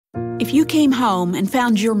If you came home and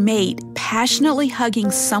found your mate passionately hugging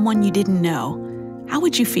someone you didn't know, how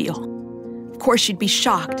would you feel? Of course, you'd be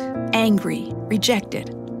shocked, angry, rejected.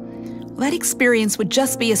 Well, that experience would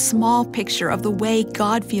just be a small picture of the way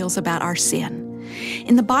God feels about our sin.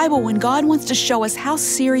 In the Bible, when God wants to show us how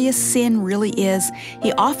serious sin really is,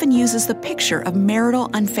 He often uses the picture of marital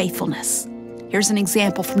unfaithfulness. Here's an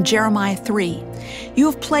example from Jeremiah 3. "You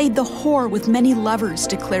have played the whore with many lovers,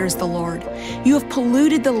 declares the Lord. You have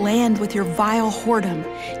polluted the land with your vile whoredom,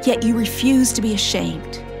 yet you refuse to be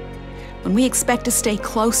ashamed." When we expect to stay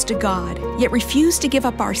close to God, yet refuse to give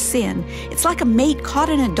up our sin, it's like a mate caught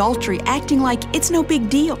in adultery acting like it's no big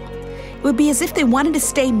deal. It would be as if they wanted to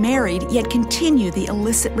stay married, yet continue the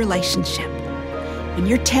illicit relationship. When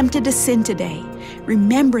you're tempted to sin today,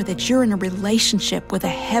 remember that you're in a relationship with a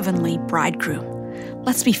heavenly bridegroom.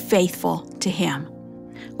 Let's be faithful to Him.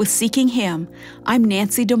 With Seeking Him, I'm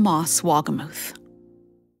Nancy DeMoss Wagamuth.